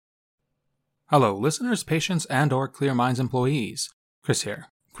Hello, listeners, patients, and/or Clear Minds employees. Chris here.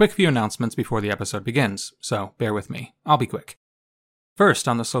 Quick few announcements before the episode begins, so bear with me. I'll be quick. First,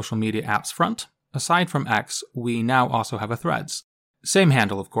 on the social media apps front, aside from X, we now also have a Threads. Same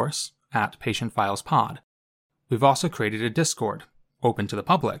handle, of course, @PatientFilesPod. We've also created a Discord, open to the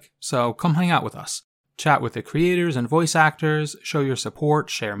public, so come hang out with us. Chat with the creators and voice actors, show your support,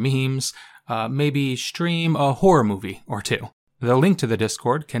 share memes, maybe stream a horror movie or two. The link to the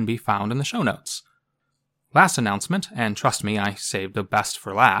Discord can be found in the show notes. Last announcement, and trust me, I saved the best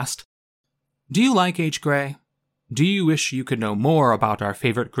for last. Do you like H. Gray? Do you wish you could know more about our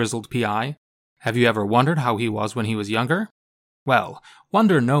favorite grizzled PI? Have you ever wondered how he was when he was younger? Well,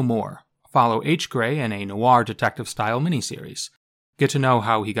 wonder no more. Follow H. Gray in a noir detective-style miniseries. Get to know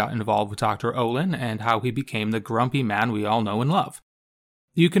how he got involved with Dr. Olin and how he became the grumpy man we all know and love.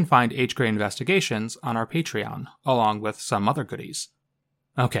 You can find H. Gray Investigations on our Patreon, along with some other goodies.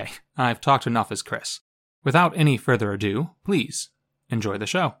 Okay, I've talked enough as Chris. Without any further ado, please, enjoy the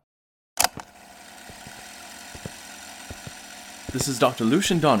show. This is Dr.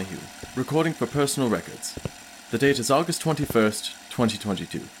 Lucian Donahue, recording for personal records. The date is August 21st,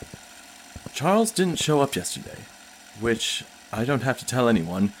 2022. Charles didn't show up yesterday, which I don't have to tell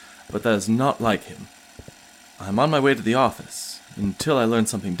anyone, but that is not like him. I'm on my way to the office. Until I learn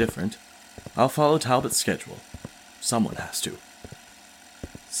something different, I'll follow Talbot's schedule. Someone has to.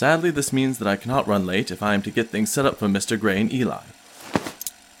 Sadly, this means that I cannot run late if I am to get things set up for Mr. Gray and Eli.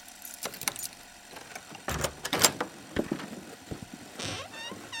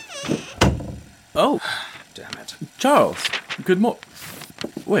 Oh! Damn it. Charles! Good morning.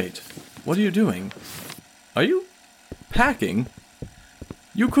 Wait, what are you doing? Are you packing?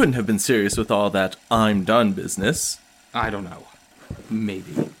 You couldn't have been serious with all that I'm done business. I don't know.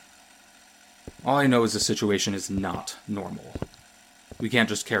 Maybe. All I know is the situation is not normal. We can't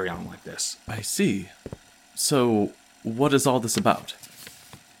just carry on like this. I see. So, what is all this about?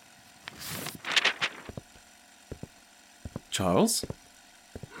 Charles?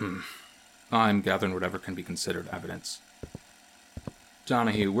 I'm gathering whatever can be considered evidence.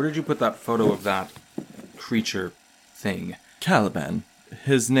 Donahue, where did you put that photo of that creature thing? Caliban.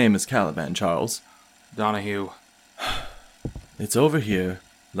 His name is Caliban, Charles. Donahue. It's over here.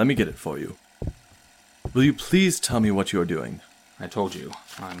 Let me get it for you. Will you please tell me what you're doing? I told you,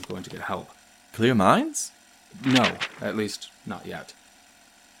 I'm going to get help. Clear minds? No, at least not yet.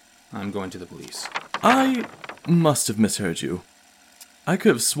 I'm going to the police. I must have misheard you. I could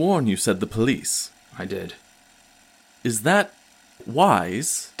have sworn you said the police. I did. Is that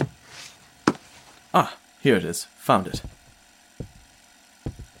wise? Ah, here it is. Found it.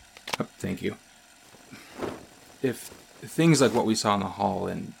 Oh, thank you. If things like what we saw in the hall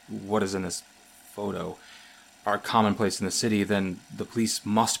and what is in this photo are commonplace in the city, then the police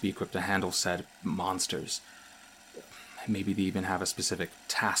must be equipped to handle said monsters. Maybe they even have a specific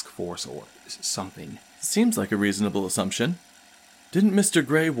task force or something. Seems like a reasonable assumption. Didn't Mr.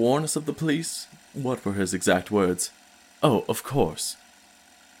 Gray warn us of the police? What were his exact words? Oh, of course.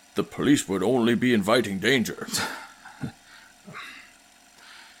 The police would only be inviting danger.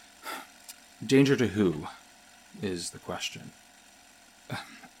 Danger to who is the question.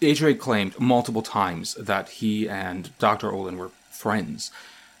 H.Ray claimed multiple times that he and Dr. Olin were friends.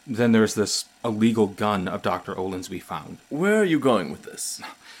 Then there's this illegal gun of Dr. Olin's we found. Where are you going with this?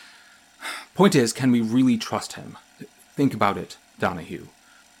 Point is, can we really trust him? Think about it, Donahue.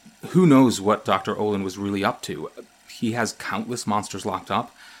 Who knows what Dr. Olin was really up to? He has countless monsters locked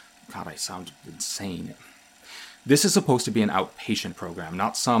up. God, I sound insane. This is supposed to be an outpatient program,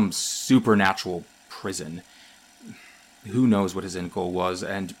 not some supernatural prison. Who knows what his end goal was,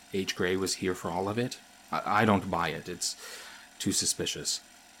 and H. Gray was here for all of it? I don't buy it. It's too suspicious.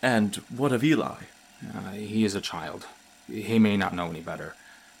 And what of Eli? He is a child. He may not know any better.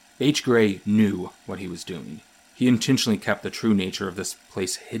 H. Gray knew what he was doing. He intentionally kept the true nature of this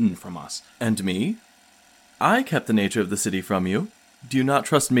place hidden from us. And me? I kept the nature of the city from you. Do you not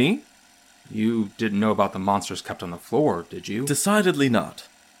trust me? You didn't know about the monsters kept on the floor, did you? Decidedly not.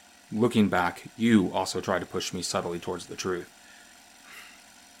 Looking back, you also tried to push me subtly towards the truth.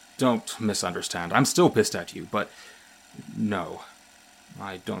 Don't misunderstand. I'm still pissed at you, but no.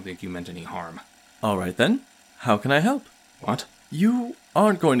 I don't think you meant any harm. All right then. How can I help? What? You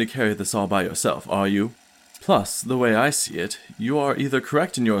aren't going to carry this all by yourself, are you? Plus, the way I see it, you are either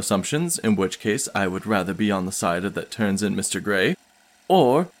correct in your assumptions, in which case I would rather be on the side that turns in Mr. Gray,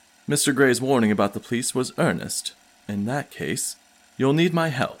 or Mr. Gray's warning about the police was earnest. In that case, you'll need my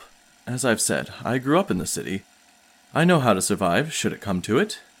help. As I've said, I grew up in the city. I know how to survive, should it come to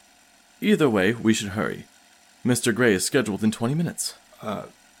it. Either way, we should hurry. Mr. Gray is scheduled in 20 minutes.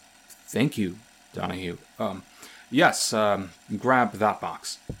 Thank you, Donahue. Yes, grab that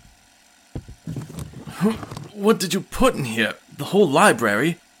box. What did you put in here? The whole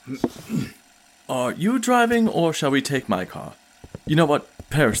library? Are you driving, or shall we take my car? You know what?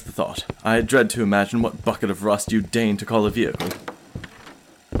 Perish the thought. I dread to imagine what bucket of rust you deign to call a vehicle.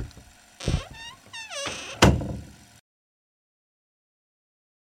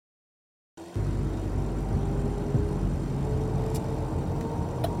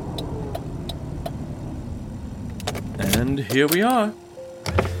 And here we are.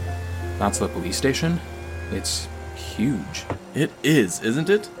 That's the police station? It's huge. It is, isn't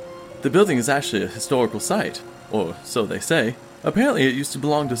it? The building is actually a historical site, or so they say. Apparently it used to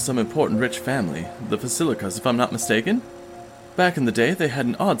belong to some important rich family, the Basilicas if I'm not mistaken. Back in the day they had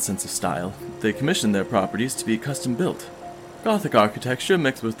an odd sense of style. They commissioned their properties to be custom built. Gothic architecture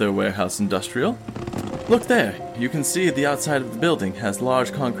mixed with their warehouse industrial. Look there, you can see the outside of the building has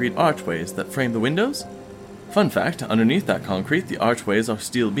large concrete archways that frame the windows. Fun fact, underneath that concrete the archways are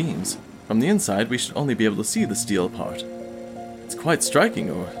steel beams. From the inside we should only be able to see the steel part. It's quite striking,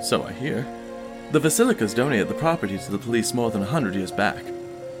 or so I hear. The Basilicas donated the property to the police more than 100 years back.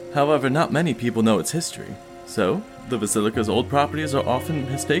 However, not many people know its history, so the Basilica's old properties are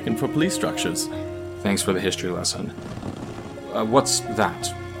often mistaken for police structures. Thanks for the history lesson. What's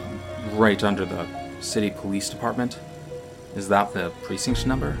that? Right under the city police department? Is that the precinct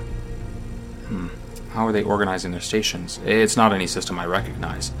number? How are they organizing their stations? It's not any system I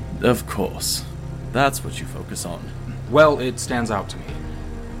recognize. Of course. That's what you focus on. Well, it stands out to me.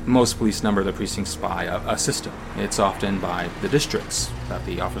 Most police number the precincts by a system. It's often by the districts that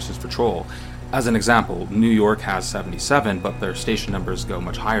the officers patrol. As an example, New York has 77, but their station numbers go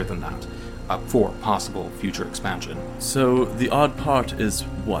much higher than that, for possible future expansion. So the odd part is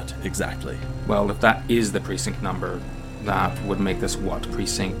what, exactly? Well, if that is the precinct number, that would make this what?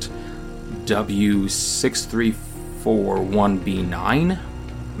 Precinct W6341B9?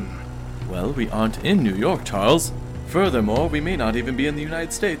 Well, we aren't in New York, Charles. Furthermore, we may not even be in the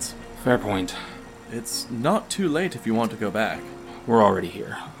United States. Fair point. It's not too late if you want to go back. We're already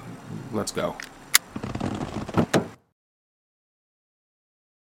here. Let's go.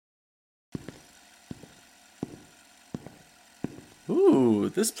 Ooh,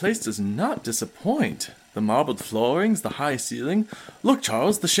 this place does not disappoint. The marbled floorings, the high ceiling. Look,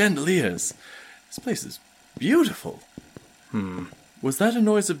 Charles, the chandeliers. This place is beautiful. Was that a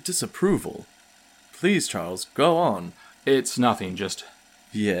noise of disapproval? Please, Charles, go on. It's nothing, just...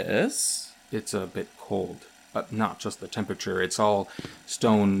 Yes? It's a bit cold. But not just the temperature, it's all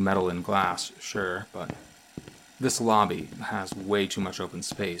stone, metal, and glass, sure, but... This lobby has way too much open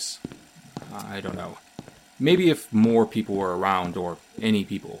space. I don't know. Maybe if more people were around, or any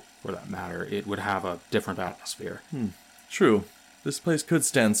people, for that matter, it would have a different atmosphere. True. This place could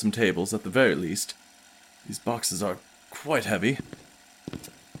stand some tables, at the very least. These boxes are quite heavy.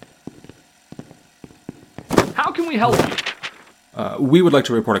 How can we help you? We would like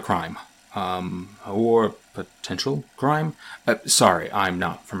to report a crime. Or potential crime? Sorry, I'm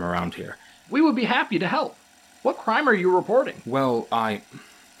not from around here. We would be happy to help. What crime are you reporting? Well,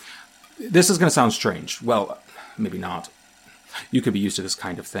 This is going to sound strange. Well, maybe not. You could be used to this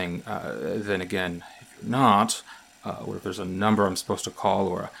kind of thing. Then again, if you're not, or if there's a number I'm supposed to call,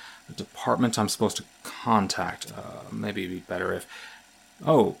 or a department I'm supposed to contact, maybe it'd be better if...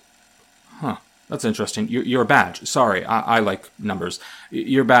 Oh, that's interesting. Your badge. Sorry, I like numbers.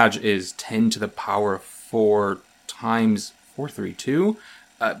 Your badge is 10 to the power of 4 times 432?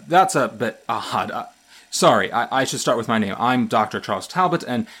 That's a bit odd. Sorry, I should start with my name. I'm Dr. Charles Talbot,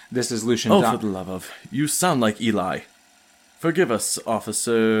 and this is Lucian... Oh, for the love of... You sound like Eli. Forgive us,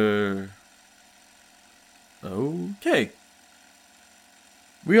 officer... Okay.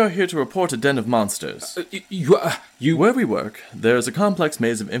 We are here to report a den of monsters. Where we work, there is a complex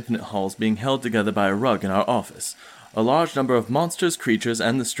maze of infinite halls being held together by a rug in our office. A large number of monsters, creatures,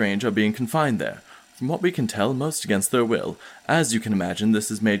 and the strange are being confined there. From what we can tell, most against their will. As you can imagine, this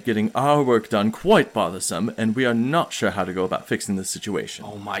has made getting our work done quite bothersome, and we are not sure how to go about fixing this situation.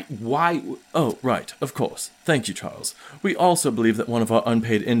 Oh my, why? Oh, right, of course. Thank you, Charles. We also believe that one of our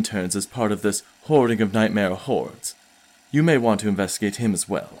unpaid interns is part of this hoarding of nightmare hordes. You may want to investigate him as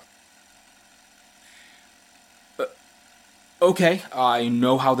well. Okay, I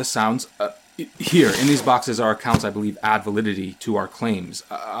know how this sounds. Here, in these boxes are accounts I believe add validity to our claims.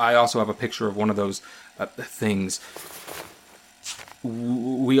 I also have a picture of one of those things.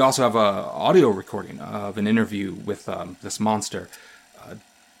 We also have a audio recording of an interview with this monster.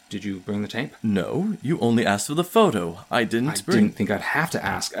 Did you bring the tape? No, you only asked for the photo. I didn't think I'd have to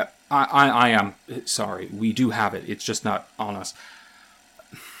ask. I am sorry. We do have it. It's just not on us.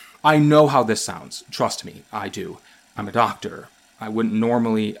 I know how this sounds. Trust me, I do. I'm a doctor. I wouldn't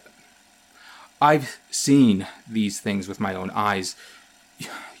normally... I've seen these things with my own eyes.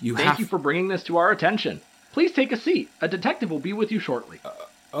 Thank you for bringing this to our attention. Please take a seat. A detective will be with you shortly.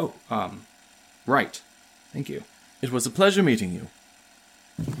 Right. Thank you. It was a pleasure meeting you.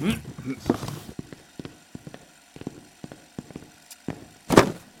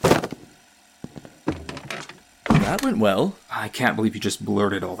 That went well. I can't believe you just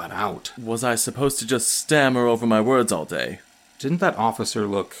blurted all that out. Was I supposed to just stammer over my words all day? Didn't that officer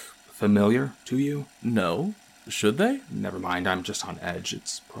look familiar to you? No. Should they? Never mind, I'm just on edge.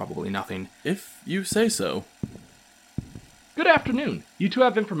 It's probably nothing. If you say so. Good afternoon. You two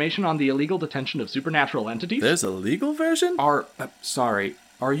have information on the illegal detention of supernatural entities? There's a legal version? Sorry.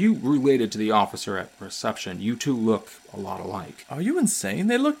 Are you related to the officer at reception? You two look a lot alike. Are you insane?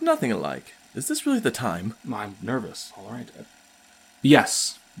 They look nothing alike. Is this really the time? I'm nervous, all right.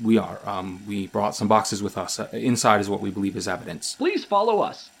 Yes, we are. We brought some boxes with us. Inside is what we believe is evidence. Please follow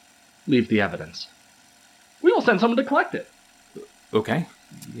us. Leave the evidence. We will send someone to collect it. Okay,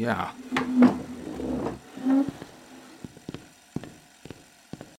 yeah.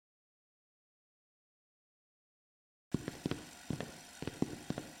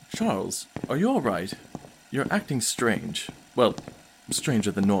 Charles, are you alright? You're acting strange. Well,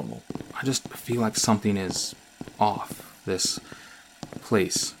 stranger than normal. I just feel like something is off. This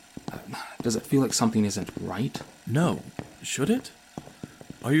place. Does it feel like something isn't right? No. Should it?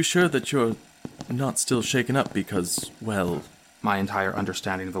 Are you sure that you're not still shaken up because, well... My entire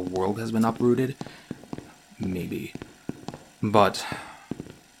understanding of the world has been uprooted? Maybe. But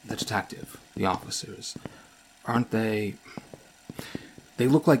the detective, the officers, aren't they... They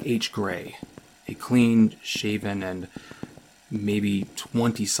look like H. Gray. A clean, shaven, and maybe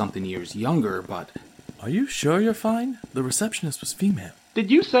 20-something years younger, but... Are you sure you're fine? The receptionist was female. Did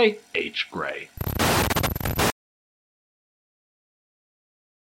you say H. Gray?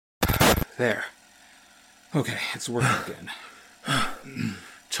 There. Okay, it's working again.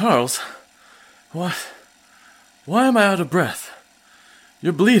 Charles, what? Why am I out of breath?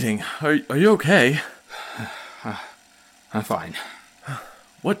 You're bleeding. Are you okay? I'm fine.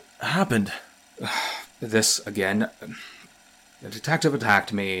 What happened? This again. The detective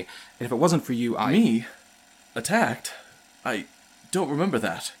attacked me, and if it wasn't for you, Me? Attacked? I don't remember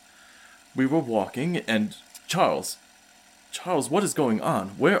that. We were walking, and Charles, what is going on?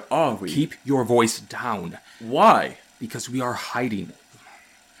 Where are we? Keep your voice down. Why? Because we are hiding.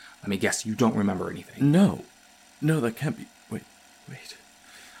 Let me guess, you don't remember anything. No, that can't be. Wait.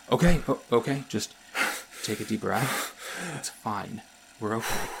 Okay, just take a deep breath. It's fine. We're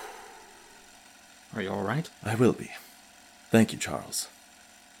okay. Are you alright? I will be. Thank you, Charles.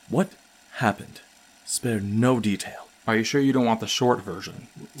 What happened? Spare no detail. Are you sure you don't want the short version?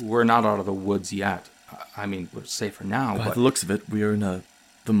 We're not out of the woods yet. I mean, we're safe for now, By the looks of it, we are in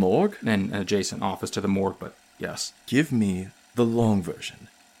the morgue? An adjacent office to the morgue, but yes. Give me the long version.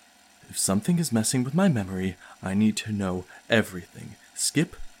 If something is messing with my memory, I need to know everything.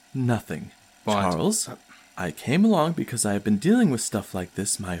 Skip nothing. But, Charles, I came along because I have been dealing with stuff like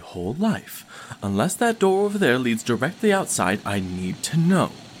this my whole life. Unless that door over there leads directly outside, I need to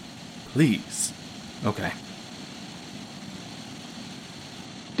know. Please. Okay.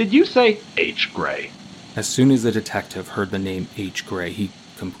 Did you say H. Gray? As soon as the detective heard the name H. Gray, he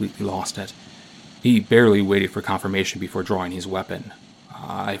completely lost it. He barely waited for confirmation before drawing his weapon.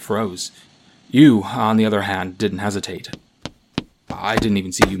 I froze. You, on the other hand, didn't hesitate. I didn't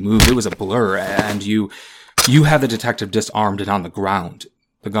even see you move. It was a blur, and you had the detective disarmed and on the ground.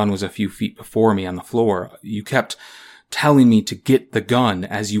 The gun was a few feet before me on the floor. You kept telling me to get the gun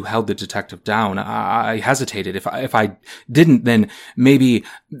as you held the detective down. I hesitated. If I didn't, then maybe...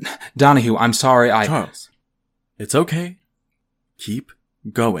 Donahue, I'm sorry, Charles, it's okay. Keep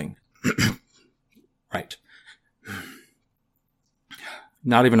going. Right.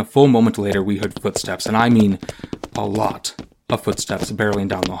 Not even a full moment later, we heard footsteps, and I mean a lot of footsteps barreling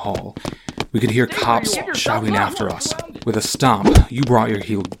down the hall. We could hear cops shouting after us. With a stomp, you brought your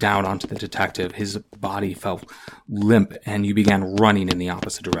heel down onto the detective. His body fell limp, and you began running in the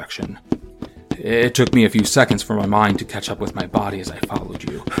opposite direction. It took me a few seconds for my mind to catch up with my body as I followed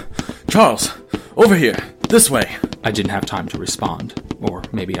you. Charles, over here, this way. I didn't have time to respond, or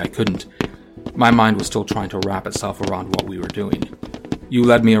maybe I couldn't. My mind was still trying to wrap itself around what we were doing. You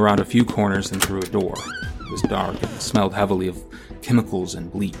led me around a few corners and through a door. It was dark and smelled heavily of chemicals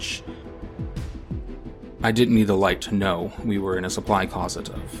and bleach. I didn't need the light to know we were in a supply closet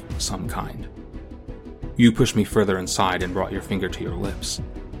of some kind. You pushed me further inside and brought your finger to your lips.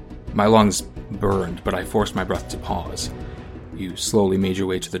 My lungs burned, but I forced my breath to pause. You slowly made your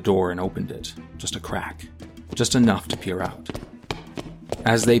way to the door and opened it. Just a crack. Just enough to peer out.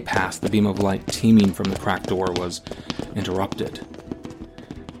 As they passed, the beam of light teeming from the cracked door was interrupted.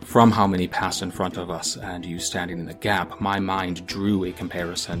 From how many passed in front of us and you standing in the gap, my mind drew a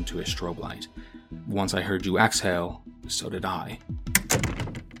comparison to a strobe light. Once I heard you exhale, so did I.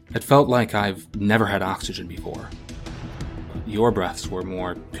 It felt like I've never had oxygen before. Your breaths were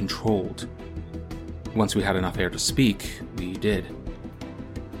more controlled. Once we had enough air to speak, we did.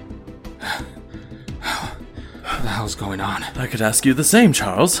 What the hell's going on? I could ask you the same,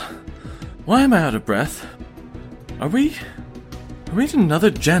 Charles. Why am I out of breath? Are we in another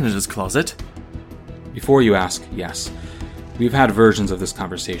janitor's closet? Before you ask, yes. We've had versions of this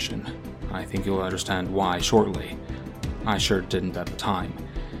conversation. I think you'll understand why shortly. I sure didn't at the time.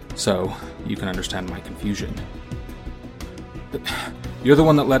 So, you can understand my confusion. You're the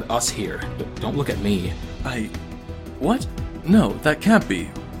one that led us here. Don't look at me. What? No, that can't be.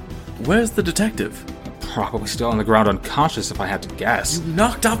 Where's the detective? Probably still on the ground unconscious if I had to guess. You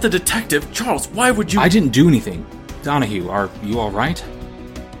knocked out the detective? Charles, why would you— I didn't do anything. Donahue, are you alright?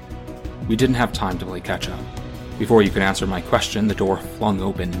 We didn't have time to play catch-up. Before you could answer my question, the door flung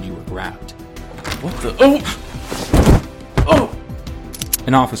open and you were grabbed. What the— Oh!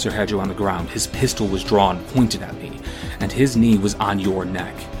 An officer had you on the ground. His pistol was drawn, pointed at me, and his knee was on your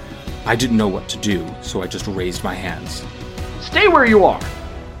neck. I didn't know what to do, so I just raised my hands. Stay where you are!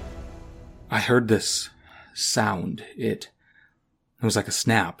 I heard this sound. It was like a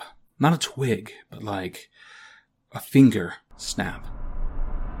snap. Not a twig, but like a finger snap.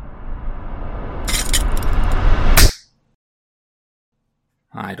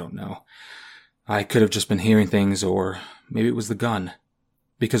 I don't know. I could have just been hearing things, or maybe it was the gun.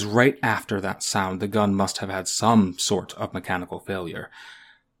 Because right after that sound, the gun must have had some sort of mechanical failure.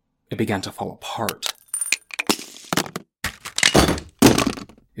 It began to fall apart.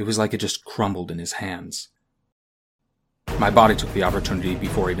 It was like it just crumbled in his hands. My body took the opportunity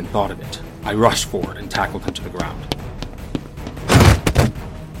before I even thought of it. I rushed forward and tackled him to the ground.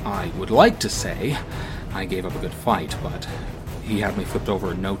 I would like to say I gave up a good fight, but he had me flipped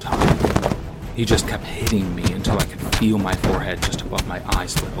over in no time. He just kept hitting me until I could feel my forehead just above my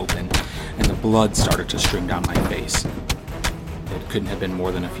eyes split open, and the blood started to stream down my face. It couldn't have been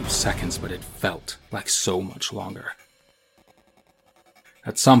more than a few seconds, but it felt like so much longer.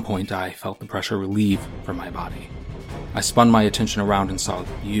 At some point, I felt the pressure relieve from my body. I spun my attention around and saw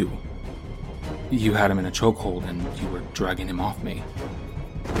you. You had him in a chokehold, and you were dragging him off me.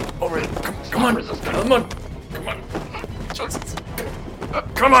 All right, come on. Come on. Come on.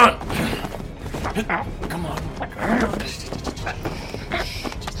 Come on.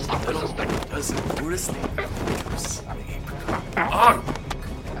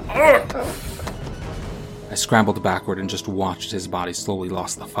 I scrambled backward and just watched his body slowly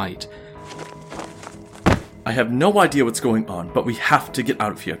lost the fight. I have no idea what's going on, but we have to get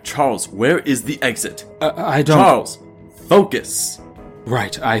out of here. Charles, where is the exit? I don't... Charles, focus.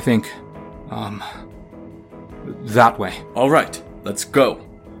 Right, I think... that way. All right, let's go.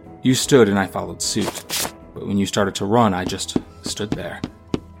 You stood and I followed suit. But when you started to run, I just stood there.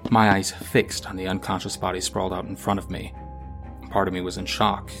 My eyes fixed on the unconscious body sprawled out in front of me. Part of me was in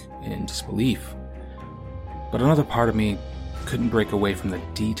shock, in disbelief. But another part of me couldn't break away from the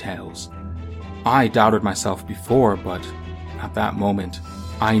details. I doubted myself before, but at that moment,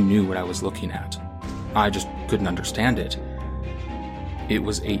 I knew what I was looking at. I just couldn't understand it. It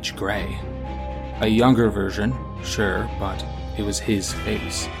was H. Gray. A younger version, sure, but it was his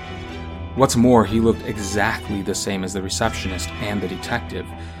face. What's more, he looked exactly the same as the receptionist and the detective,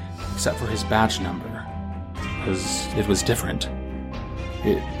 except for his badge number. It was different.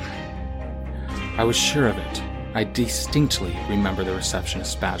 I was sure of it. I distinctly remember the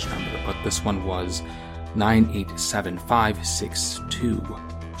receptionist's badge number, but this one was 987562.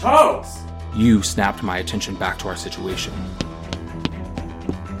 Charles! You snapped my attention back to our situation.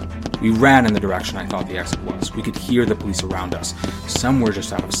 We ran in the direction I thought the exit was. We could hear the police around us. Some were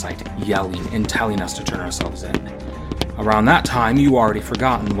just out of sight, yelling and telling us to turn ourselves in. Around that time, you already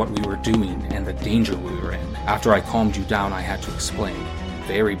forgotten what we were doing and the danger we were in. After I calmed you down, I had to explain,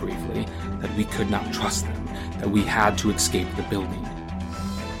 very briefly, that we could not trust them, that we had to escape the building.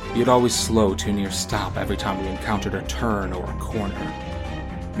 You'd always slow to a near stop every time we encountered a turn or a corner.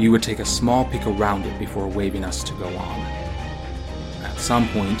 You would take a small peek around it before waving us to go on. At some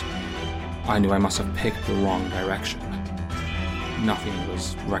point, I knew I must have picked the wrong direction. Nothing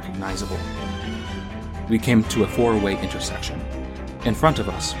was recognizable. We came to a four-way intersection. In front of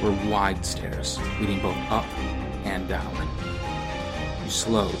us were wide stairs, leading both up and down. You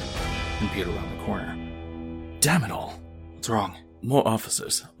slowed and peered around the corner. Damn it all. What's wrong? More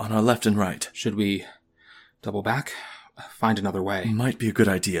officers, on our left and right. Should we double back? Find another way? Might be a good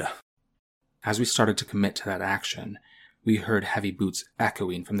idea. As we started to commit to that action, we heard heavy boots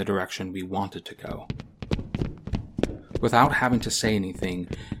echoing from the direction we wanted to go. Without having to say anything,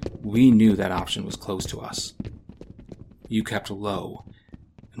 we knew that option was close to us. You kept low,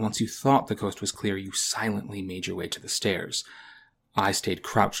 and once you thought the coast was clear, you silently made your way to the stairs. I stayed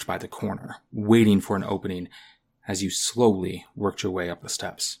crouched by the corner, waiting for an opening as you slowly worked your way up the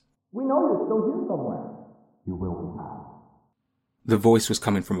steps. We know you're still here somewhere. You will be now. The voice was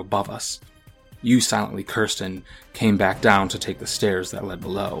coming from above us. You silently cursed and came back down to take the stairs that led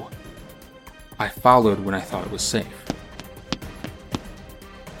below. I followed when I thought it was safe.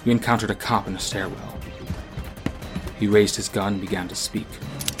 We encountered a cop in a stairwell. He raised his gun and began to speak.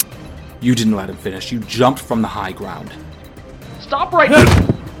 You didn't let him finish. You jumped from the high ground. Stop right now!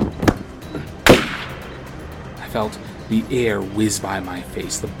 I felt the air whiz by my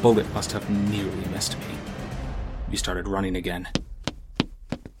face. The bullet must have nearly missed me. We started running again.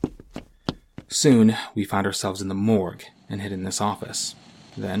 Soon, we found ourselves in the morgue and hid in this office.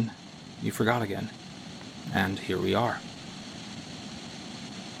 Then, you forgot again. And here we are.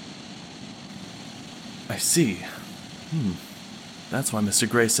 I see. That's why Mr.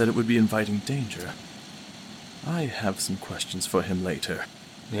 Gray said it would be inviting danger. I have some questions for him later.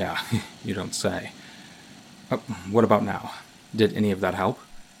 Yeah, you don't say. What about now? Did any of that help?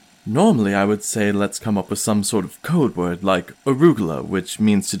 Normally I would say let's come up with some sort of code word like arugula, which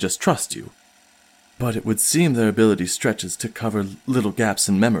means to just trust you. But it would seem their ability stretches to cover little gaps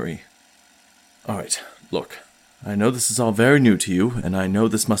in memory. Alright, look. I know this is all very new to you, and I know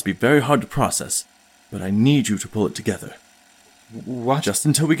this must be very hard to process, but I need you to pull it together. What? Just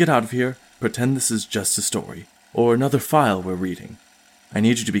until we get out of here, pretend this is just a story, or another file we're reading. I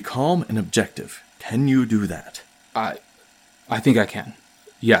need you to be calm and objective. Can you do that? I think I can.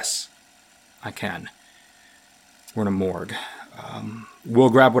 Yes, I can. We're in a morgue.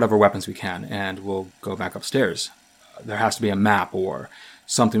 We'll grab whatever weapons we can, and we'll go back upstairs. There has to be a map or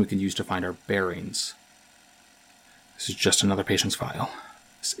something we can use to find our bearings. This is just another patient's file.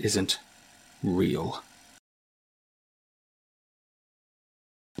 This isn't real.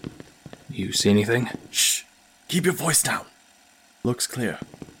 You see anything? Shh! Keep your voice down! Looks clear.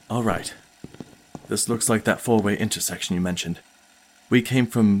 All right. This looks like that four-way intersection you mentioned. We came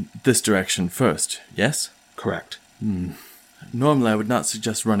from this direction first, yes? Correct. Normally I would not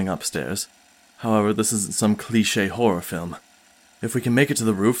suggest running upstairs. However, this isn't some cliché horror film. If we can make it to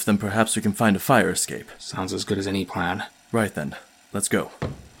the roof, then perhaps we can find a fire escape. Sounds as good as any plan. Right then. Let's go.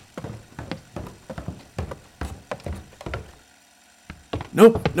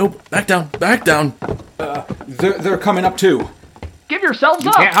 Nope. Back down. They're coming up too. Give yourselves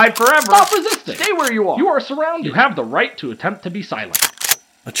up! You can't hide forever! Stop resisting! Stay where you are! You are surrounded! You have the right to attempt to be silent.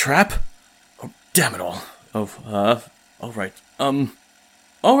 A trap? Oh, damn it all. Alright.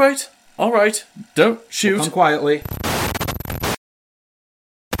 Alright. Don't shoot. Come quietly.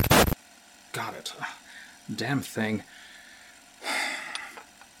 Got it. Damn thing.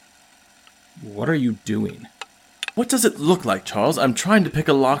 What are you doing? What does it look like, Charles? I'm trying to pick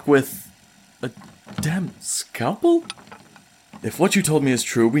a lock with a damn scalpel? If what you told me is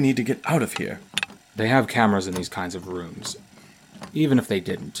true, we need to get out of here. They have cameras in these kinds of rooms. Even if they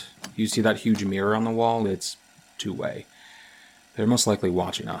didn't, you see that huge mirror on the wall? It's two-way. They're most likely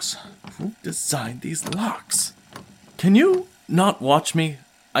watching us. Who designed these locks? Can you not watch me?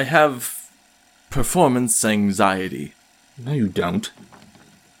 I have performance anxiety. No, you don't.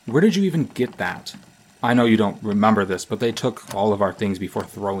 Where did you even get that? I know you don't remember this, but they took all of our things before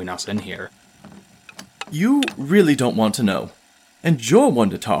throwing us in here. You really don't want to know. And you're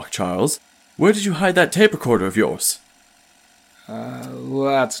one to talk, Charles. Where did you hide that tape recorder of yours?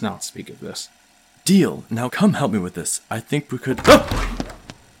 Let's not speak of this. Deal. Now come help me with this. I think we could...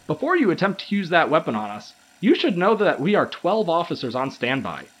 Before you attempt to use that weapon on us, you should know that we are 12 officers on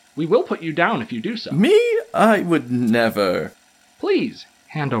standby. We will put you down if you do so. Me? I would never. Please,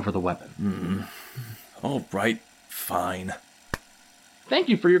 hand over the weapon. All right, fine. Thank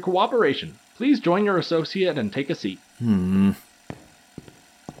you for your cooperation. Please join your associate and take a seat.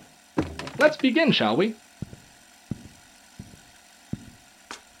 Let's begin, shall we?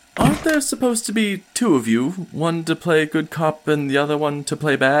 Aren't there supposed to be two of you? One to play good cop and the other one to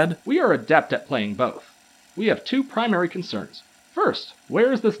play bad? We are adept at playing both. We have two primary concerns. First,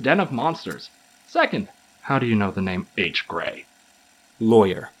 where is this den of monsters? Second, how do you know the name H. Gray?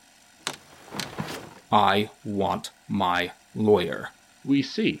 Lawyer. I want my lawyer. We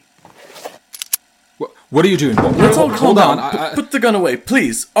see. What are you doing? Let's all calm Hold down. on. Put the gun away,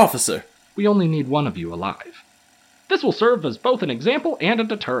 please, officer. We only need one of you alive. This will serve as both an example and a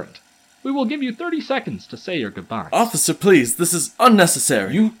deterrent. We will give you 30 seconds to say your goodbyes. Officer, please, this is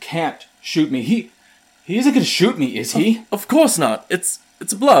unnecessary. You can't shoot me. He isn't going to shoot me, is he? Of course not. It's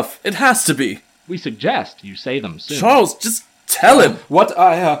a bluff. It has to be. We suggest you say them soon. Charles, just tell him. What?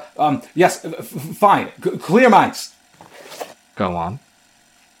 Yes, fine. Clear Minds. Go on.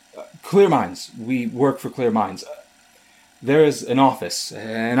 Clear Minds. We work for Clear Minds. There is an office,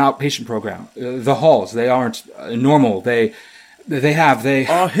 an outpatient program. The halls, they aren't normal. They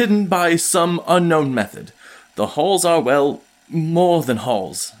are hidden by some unknown method. The halls are, well, more than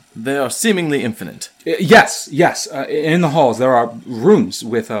halls. They are seemingly infinite. Yes. In the halls, there are rooms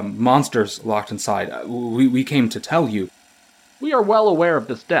with monsters locked inside. We came to tell you. We are well aware of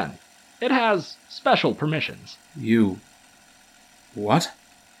this den. It has special permissions. You... What?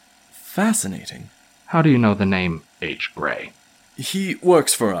 Fascinating. How do you know the name H. Gray? He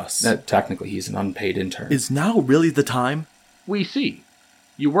works for us. Technically, he's an unpaid intern. Is now really the time? We see.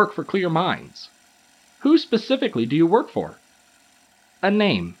 You work for Clear Minds. Who specifically do you work for? A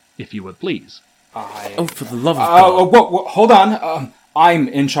name, if you would please. Oh, for the love of God. Whoa, hold on. I'm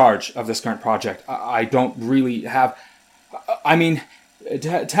in charge of this current project. I don't really have...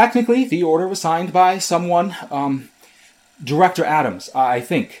 technically, the order was signed by someone. Director Adams, I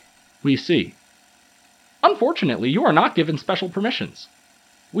think. We see. Unfortunately, you are not given special permissions.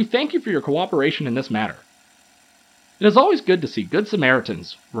 We thank you for your cooperation in this matter. It is always good to see good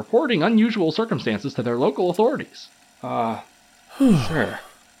Samaritans reporting unusual circumstances to their local authorities. Sure.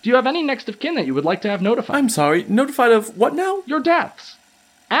 Do you have any next of kin that you would like to have notified? I'm sorry, notified of what now? Your deaths.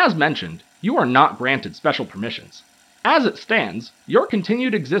 As mentioned, you are not granted special permissions. As it stands, your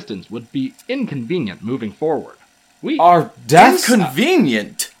continued existence would be inconvenient moving forward. Our deaths?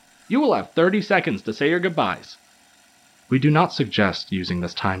 Inconvenient? You will have 30 seconds to say your goodbyes. We do not suggest using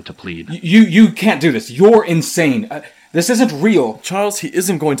this time to plead. You can't do this. You're insane. This isn't real. Charles, he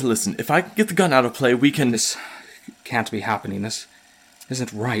isn't going to listen. If I can get the gun out of play, we can... This can't be happening. This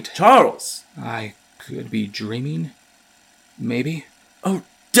isn't right. Charles! I could be dreaming. Maybe. Oh,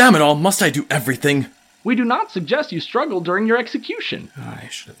 damn it all. Must I do everything? We do not suggest you struggle during your execution. I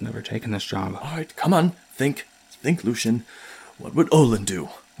should have never taken this job. All right, come on. Think, Lucian. What would Olin do?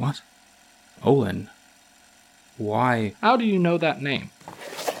 What? Olin? Why? How do you know that name?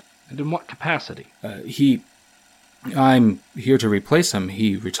 And in what capacity? I'm here to replace him.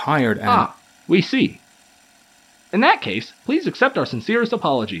 He retired and... We see. In that case, please accept our sincerest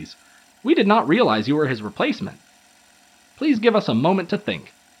apologies. We did not realize you were his replacement. Please give us a moment to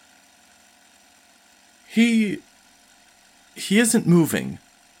think. He isn't moving.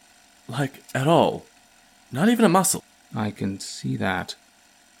 Like, at all. Not even a muscle. I can see that.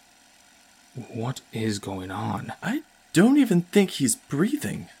 What is going on? I don't even think he's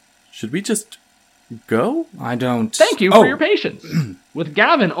breathing. Should we just go? I don't... Thank you for your patience. With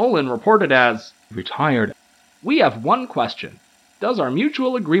Gavin Olin reported as... retired. We have one question. Does our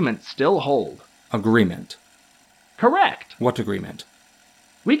mutual agreement still hold? Agreement? Correct. What agreement?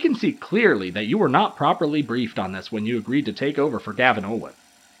 We can see clearly that you were not properly briefed on this when you agreed to take over for Gavin Olin.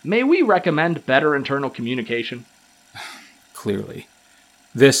 May we recommend better internal communication? Clearly.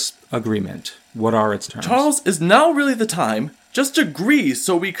 This agreement, what are its terms? Charles, is now really the time? Just agree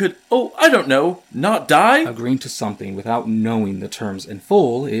so we could, not die? Agreeing to something without knowing the terms in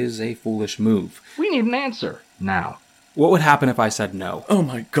full is a foolish move. We need an answer, now. What would happen if I said no? Oh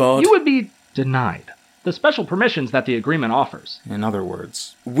my God. You would be denied the special permissions that the agreement offers. In other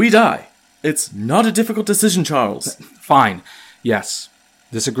words... We die. It's not a difficult decision, Charles. Fine. Yes.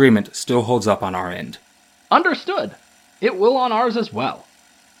 This agreement still holds up on our end. Understood. It will on ours as well.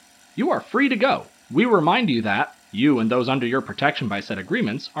 You are free to go. We remind you that you and those under your protection by said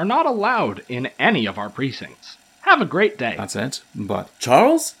agreements are not allowed in any of our precincts. Have a great day. That's it, but...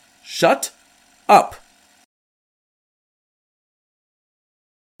 Charles, shut up.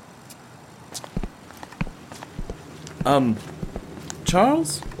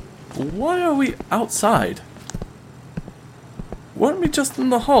 Charles? Why are we outside? Weren't we just in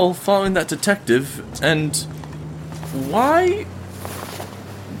the hall following that detective, and... Why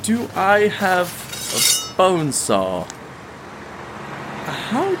do I have a bone saw?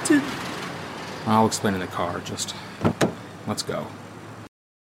 How did... I'll explain in the car, just... let's go.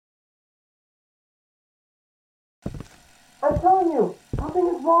 I'm telling you, something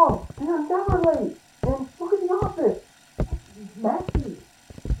is wrong. They're never late. And look at the office. It's messy.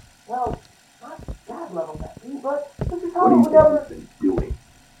 Well, not that level messy, but this is how What do you would never... think he's doing?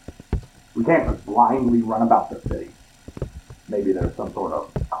 We can't just blindly run about the city. Maybe there's some sort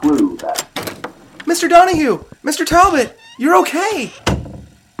of clue that... Mr. Donahue! Mr. Talbot! You're okay!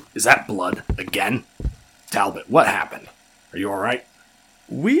 Is that blood again? Talbot, what happened? Are you alright?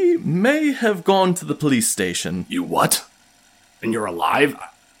 We may have gone to the police station. You what? And you're alive?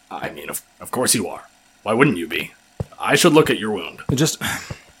 I mean, of course you are. Why wouldn't you be? I should look at your wound. Just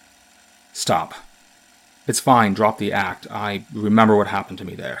stop. It's fine, drop the act. I remember what happened to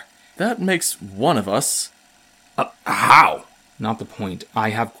me there. That makes one of us. How? Not the point. I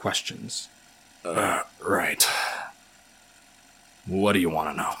have questions. Right. What do you want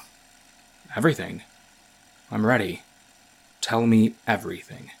to know? Everything. I'm ready. Tell me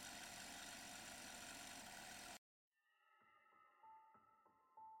everything.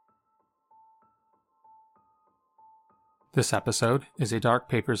 This episode is a Dark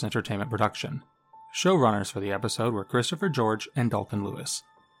Papers Entertainment production. Showrunners for the episode were Christopher George and Dalton Lewis.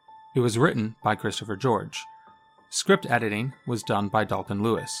 It was written by Christopher George. Script editing was done by Dalton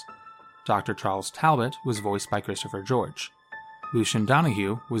Lewis. Dr. Charles Talbot was voiced by Christopher George. Lucian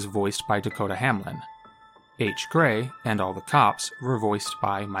Donahue was voiced by Dakota Hamlin. H. Gray and all the cops were voiced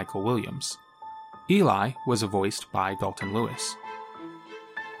by Michael Williams. Eli was voiced by Dalton Lewis.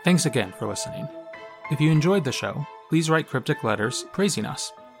 Thanks again for listening. If you enjoyed the show, please write cryptic letters praising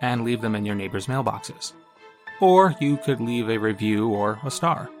us and leave them in your neighbors' mailboxes. Or you could leave a review or a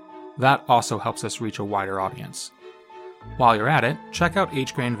star. That also helps us reach a wider audience. While you're at it, check out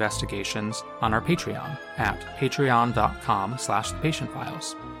H. Gray Investigations on our Patreon at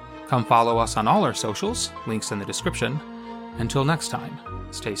patreon.com/thepatientfiles. Come follow us on all our socials, links in the description. Until next time,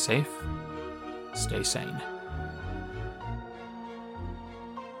 stay safe, stay sane.